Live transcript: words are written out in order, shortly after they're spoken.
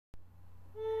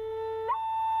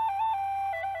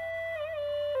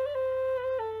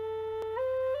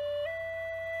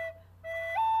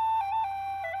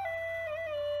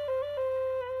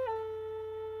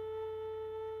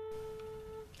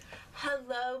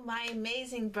my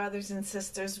amazing brothers and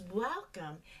sisters.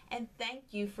 Welcome and thank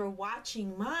you for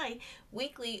watching my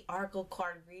weekly oracle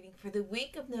card reading for the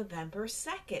week of November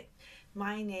 2nd.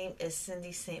 My name is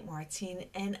Cindy St. Martine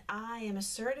and I am a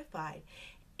certified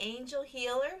angel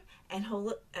healer and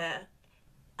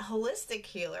holistic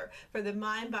healer for the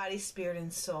mind, body, spirit,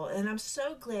 and soul. And I'm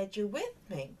so glad you're with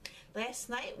me. Last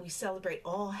night we celebrate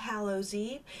All Hallows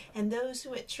Eve, and those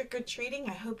who went trick-or-treating,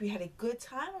 I hope you had a good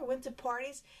time or went to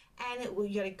parties and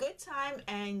you had a good time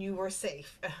and you were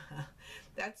safe.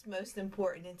 That's most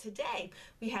important. And today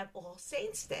we have All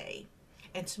Saints Day,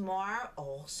 and tomorrow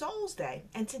All Souls Day,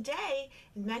 and today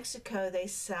in Mexico they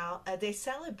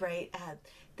celebrate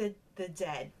the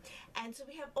dead. And so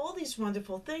we have all these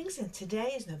wonderful things, and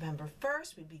today is November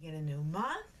 1st. We begin a new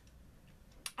month,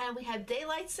 and we have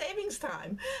daylight savings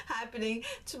time happening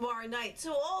tomorrow night.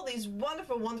 So all these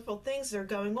wonderful things are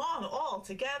going on all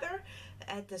together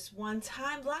at this one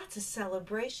time. Lots of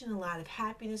celebration, a lot of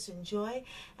happiness and joy.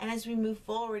 And as we move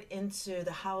forward into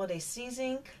the holiday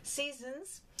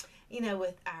seasons, you know,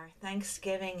 with our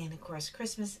Thanksgiving and of course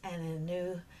Christmas and a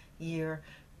new year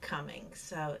coming.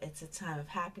 So it's a time of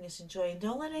happiness and joy. And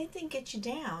don't let anything get you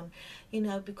down, you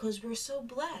know, because we're so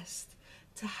blessed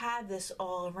to have this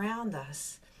all around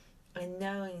us, and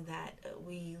knowing that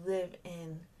we live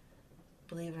in,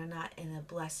 believe it or not, in a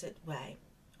blessed way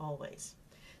always.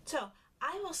 So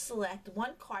I will select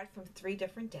one card from 3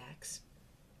 different decks,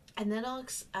 and then I'll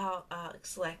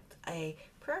select a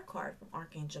prayer card from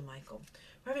Archangel Michael.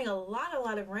 We're having a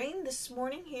lot of rain this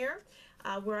morning here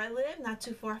where I live, not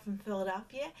too far from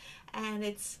Philadelphia, and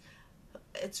it's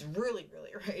really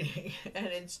raining, and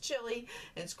it's chilly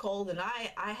and it's cold, and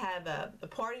I have a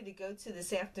party to go to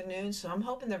this afternoon, so I'm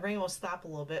hoping the rain will stop a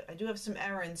little bit. I do have some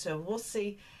errands, so we'll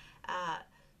see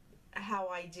how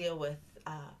I deal with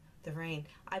the rain.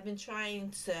 I've been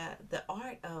trying the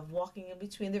art of walking in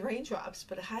between the raindrops,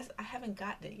 but I haven't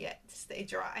gotten it yet to stay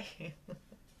dry.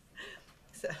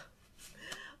 So,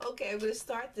 okay, I'm going to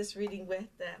start this reading with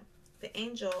the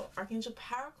Archangel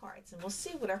Power cards, and we'll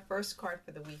see what our first card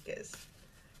for the week is.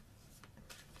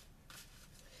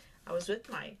 I was with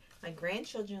my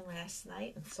grandchildren last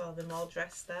night and saw them all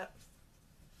dressed up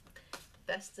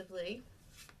festively.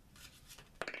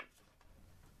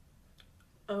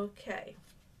 Okay.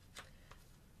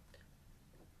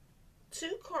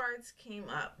 2 cards came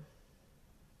up,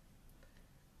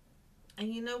 and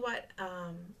you know what?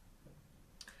 I'm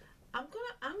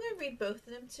gonna read both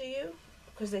of them to you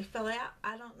because they fell out.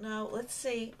 I don't know. Let's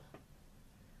see.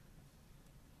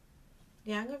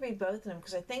 Yeah, I'm gonna read both of them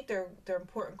because I think they're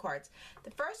important cards.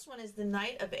 The first one is the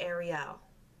Knight of Ariel,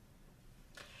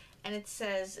 and it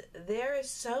says, "There is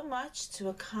so much to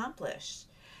accomplish.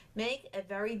 Make a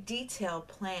very detailed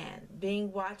plan,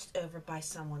 being watched over by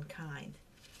someone kind."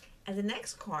 And the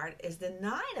next card is the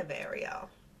Nine of Ariel,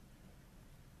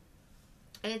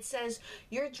 and it says,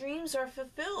 "Your dreams are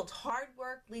fulfilled. Hard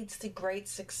work leads to great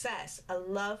success. A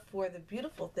love for the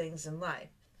beautiful things in life."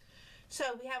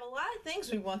 So we have a lot of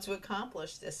things we want to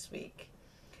accomplish this week.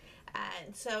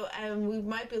 And so we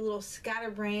might be a little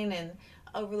scatterbrained and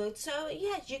overload. So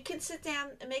yes, you can sit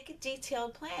down and make a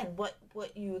detailed plan. What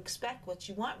you expect, what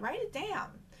you want, write it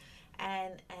down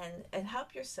and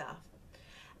help yourself.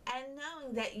 And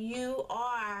knowing that you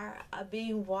are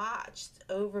being watched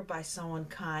over by someone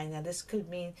kind. Now this could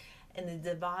mean in the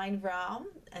divine realm,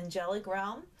 angelic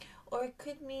realm, or it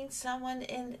could mean someone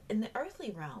in the earthly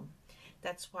realm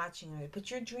that's watching you.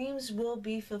 But your dreams will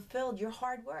be fulfilled. Your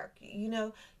hard work, you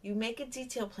know, you make a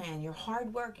detailed plan, your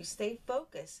hard work, you stay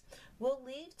focused, will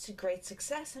lead to great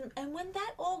success. And when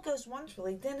that all goes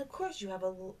wonderfully, then of course you have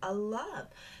a love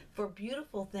for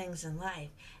beautiful things in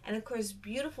life. And of course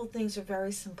beautiful things are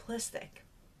very simplistic.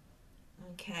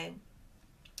 Okay,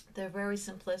 they're very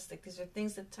simplistic. These are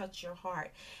things that touch your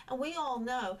heart. And we all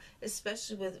know,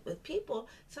 especially with people,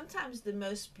 sometimes the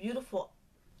most beautiful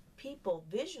people,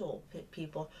 visual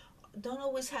people, don't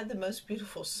always have the most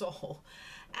beautiful soul.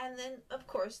 And then of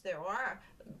course there are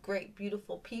great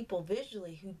beautiful people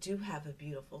visually who do have a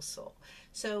beautiful soul.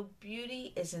 So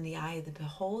beauty is in the eye of the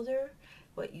beholder,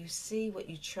 what you see, what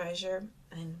you treasure,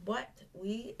 and what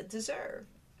we deserve.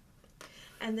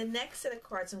 And the next set of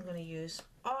cards I'm going to use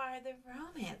are the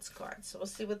romance cards. So we'll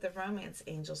see what the romance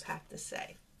angels have to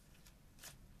say.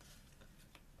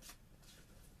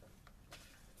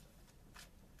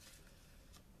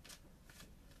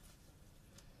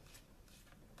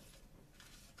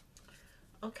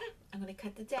 Okay, I'm going to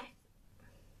cut the deck.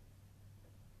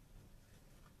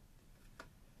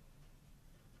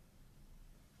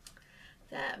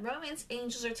 The romance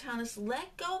angels are telling us,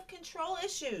 let go of control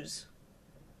issues.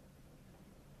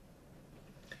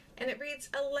 And it reads,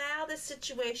 allow the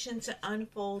situation to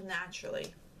unfold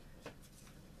naturally.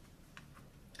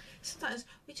 Sometimes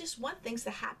we just want things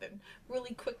to happen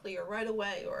really quickly or right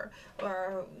away, or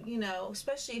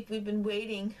especially if we've been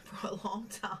waiting for a long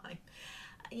time.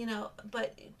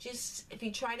 But just if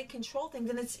you try to control things,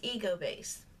 then it's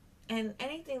ego-based. And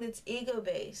anything that's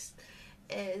ego-based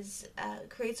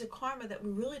creates a karma that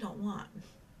we really don't want.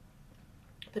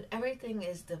 But everything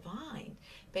is divine,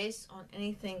 based on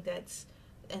anything that's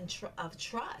of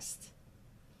trust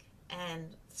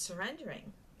and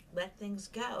surrendering. Let things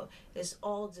go. It's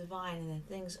all divine, and then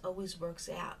things always works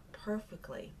out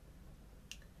perfectly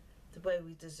the way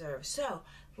we deserve. So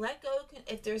let go.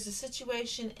 If there's a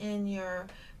situation in your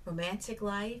romantic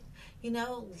life,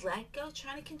 let go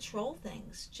trying to control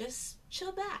things. Just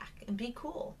chill back and be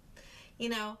cool.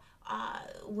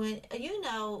 When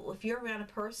if you're around a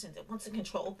person that wants to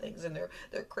control things, and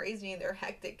they're crazy and they're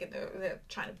hectic and they're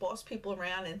trying to boss people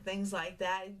around and things like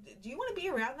that, do you want to be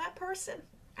around that person?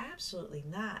 Absolutely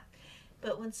not.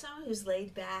 But when someone who's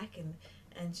laid back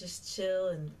and just chill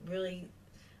and really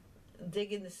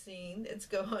digging the scene that's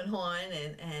going on,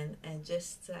 and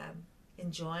just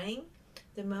enjoying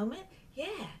the moment,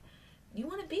 yeah, you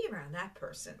want to be around that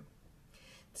person.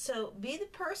 So be the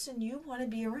person you want to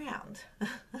be around.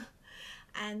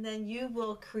 And then you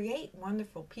will create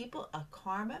wonderful people, a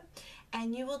karma,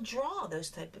 and you will draw those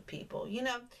type of people.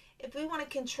 If we want to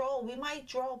control, we might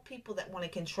draw people that want to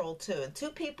control too. And two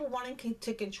people wanting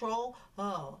to control,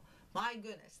 oh my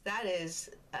goodness, that is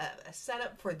a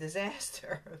setup for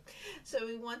disaster. So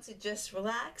we want to just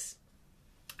relax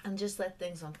and just let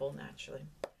things unfold naturally.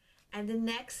 And the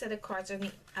next set of cards are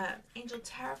the Angel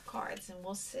Tarot cards, and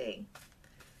we'll see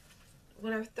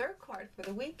what our third card for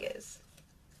the week is.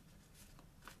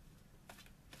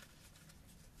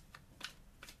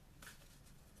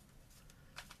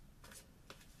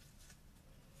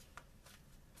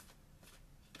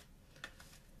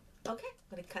 Okay,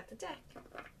 I'm going to cut the deck.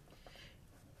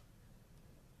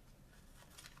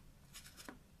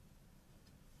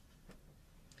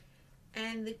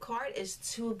 And the card is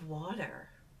Two of Water.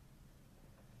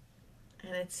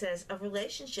 And it says, a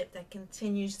relationship that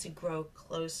continues to grow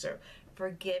closer,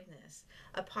 forgiveness,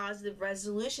 a positive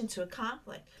resolution to a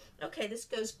conflict. Okay, this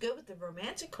goes good with the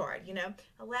romantic card,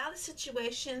 Allow the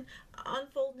situation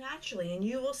unfold naturally, and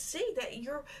you will see that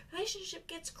your relationship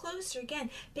gets closer. Again,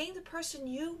 being the person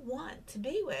you want to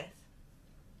be with.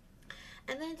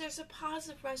 And then there's a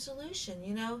positive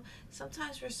resolution,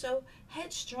 Sometimes we're so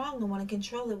headstrong and want to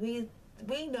control it.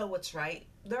 We know what's right.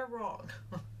 They're wrong.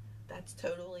 That's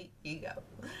totally ego.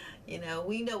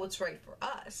 We know what's right for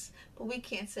us, but we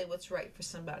can't say what's right for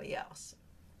somebody else.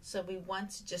 So we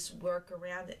want to just work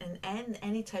around it and end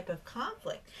any type of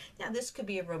conflict. Now, this could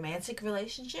be a romantic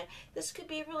relationship. This could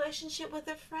be a relationship with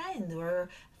a friend or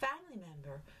a family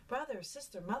member, brother,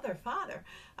 sister, mother, father,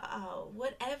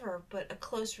 whatever, but a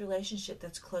close relationship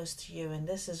that's close to you. And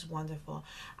this is wonderful.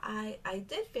 I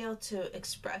did fail to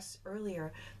express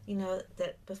earlier,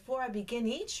 that before I begin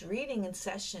each reading and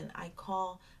session, I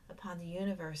call upon the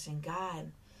universe and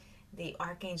God, the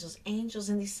archangels, angels,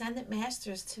 and descendant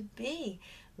masters to be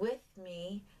with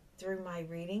me through my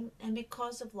reading. And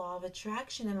because of law of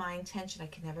attraction and my intention, I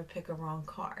can never pick a wrong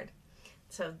card.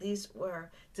 So these were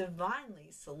divinely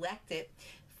selected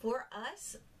for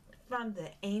us from the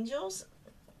angels.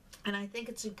 And I think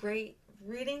it's a great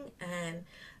reading, and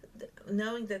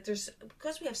knowing that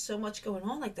because we have so much going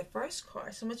on, like the first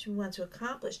card, so much we want to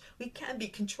accomplish, we can be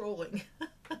controlling.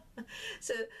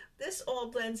 So this all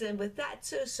blends in with that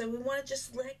too. So we want to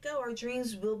just let go. Our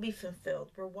dreams will be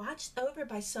fulfilled. We're watched over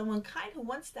by someone kind who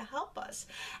wants to help us.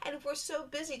 And if we're so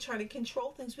busy trying to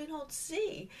control things, we don't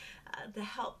see the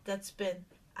help that's been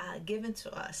given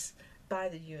to us by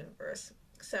the universe.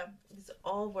 So these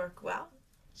all work well.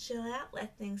 Chill out,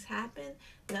 let things happen.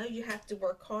 Know you have to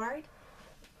work hard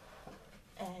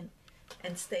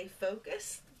and stay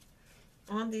focused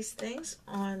on these things,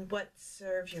 on what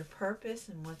serves your purpose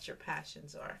and what your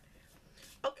passions are.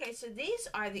 Okay, so these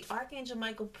are the Archangel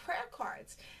Michael prayer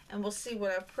cards, and we'll see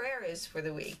what our prayer is for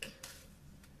the week.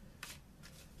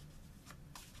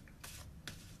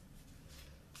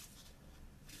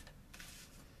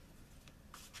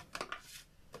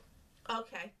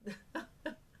 Okay.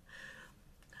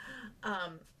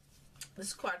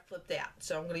 This card flipped out,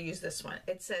 so I'm going to use this one.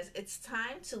 It says, it's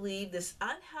time to leave this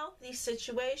unhealthy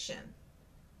situation.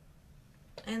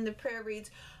 And the prayer reads,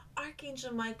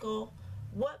 Archangel Michael,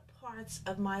 what parts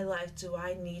of my life do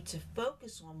I need to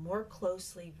focus on more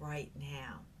closely right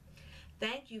now?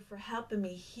 Thank you for helping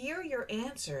me hear your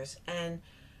answers and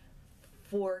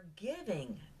for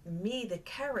giving me the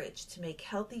courage to make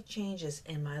healthy changes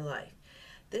in my life.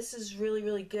 this is really,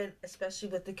 really good, especially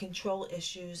with the control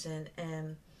issues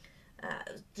and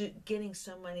getting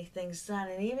so many things done,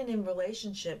 and even in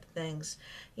relationship things.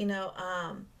 You know,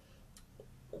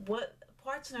 what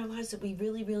parts in our lives that we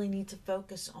really, really need to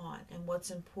focus on, and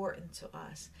what's important to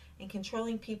us. And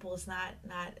controlling people is not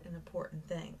an important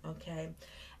thing, okay?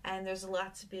 And there's a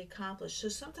lot to be accomplished. So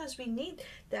sometimes we need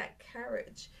that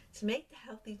courage to make the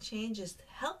healthy changes.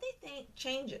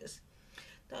 Changes.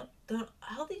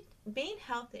 Being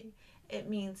healthy, it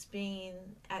means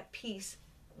being at peace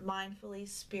mindfully,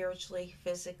 spiritually,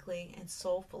 physically, and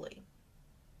soulfully.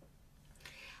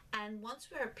 And once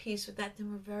we're at peace with that,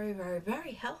 then we're very, very,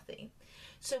 very healthy.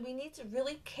 So we need to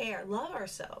really care, love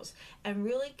ourselves, and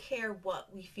really care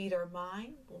what we feed our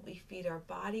mind, what we feed our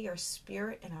body, our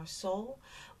spirit, and our soul,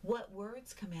 what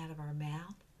words come out of our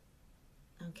mouth.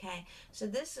 Okay, so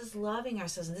this is loving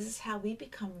ourselves, and this is how we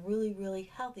become really, really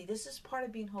healthy. This is part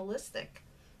of being holistic.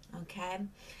 Okay,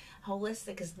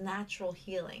 holistic is natural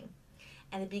healing.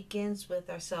 And it begins with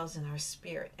ourselves and our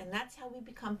spirit. And that's how we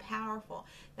become powerful.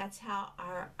 That's how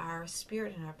our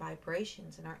spirit and our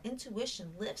vibrations and our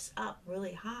intuition lifts up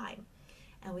really high.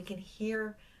 And we can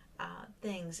hear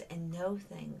things and know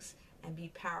things and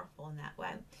be powerful in that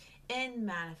way. In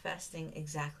manifesting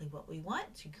exactly what we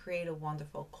want to create a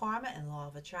wonderful karma and law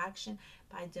of attraction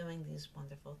by doing these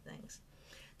wonderful things.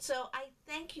 So I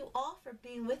thank you all for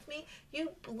being with me.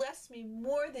 You blessed me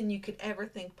more than you could ever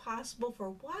think possible, for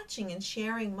watching and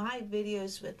sharing my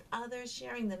videos with others,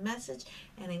 sharing the message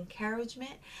and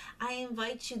encouragement. I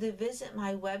invite you to visit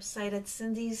my website at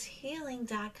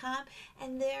cindyshealing.com,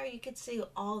 and there you can see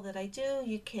all that I do.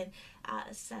 You can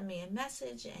send me a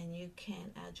message, and you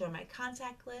can join my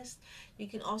contact list. You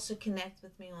can also connect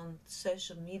with me on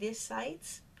social media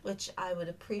sites, which I would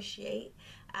appreciate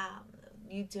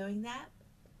you doing that.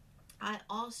 I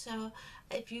also,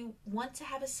 if you want to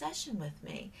have a session with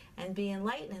me and be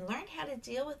enlightened and learn how to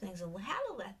deal with things and how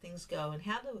to let things go and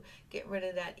how to get rid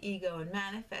of that ego and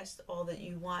manifest all that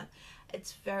you want,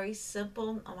 it's very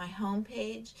simple. On my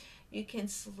homepage, you can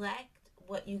select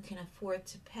what you can afford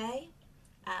to pay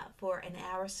for an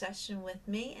hour session with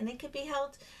me, and it could be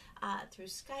held through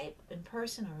Skype, in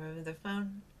person, or over the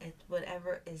phone. It's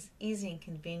whatever is easy and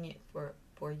convenient for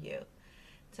you.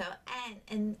 So,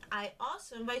 and I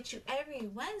also invite you every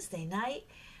Wednesday night.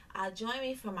 Join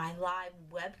me for my live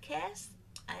webcast.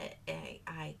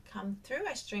 I come through,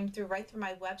 I stream through right through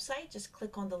my website. Just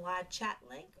click on the live chat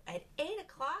link at 8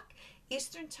 o'clock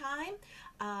Eastern Time,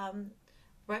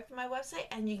 right from my website,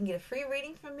 and you can get a free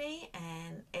reading from me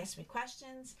and ask me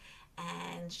questions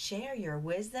and share your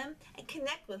wisdom and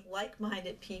connect with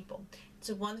like-minded people. It's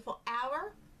a wonderful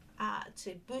hour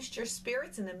to boost your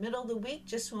spirits in the middle of the week,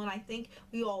 just when I think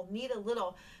we all need a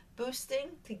little boosting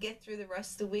to get through the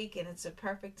rest of the week, and it's a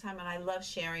perfect time, and I love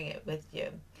sharing it with you.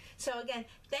 So again,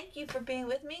 thank you for being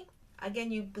with me.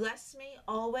 Again, you bless me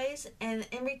always, and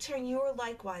in return, you are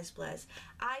likewise blessed.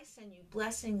 I send you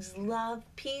blessings, love,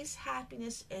 peace,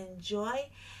 happiness, and joy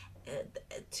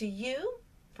to you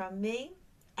from me,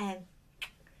 and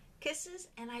kisses,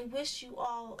 and I wish you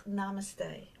all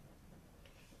namaste.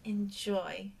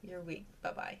 Enjoy your week.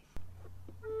 Bye-bye.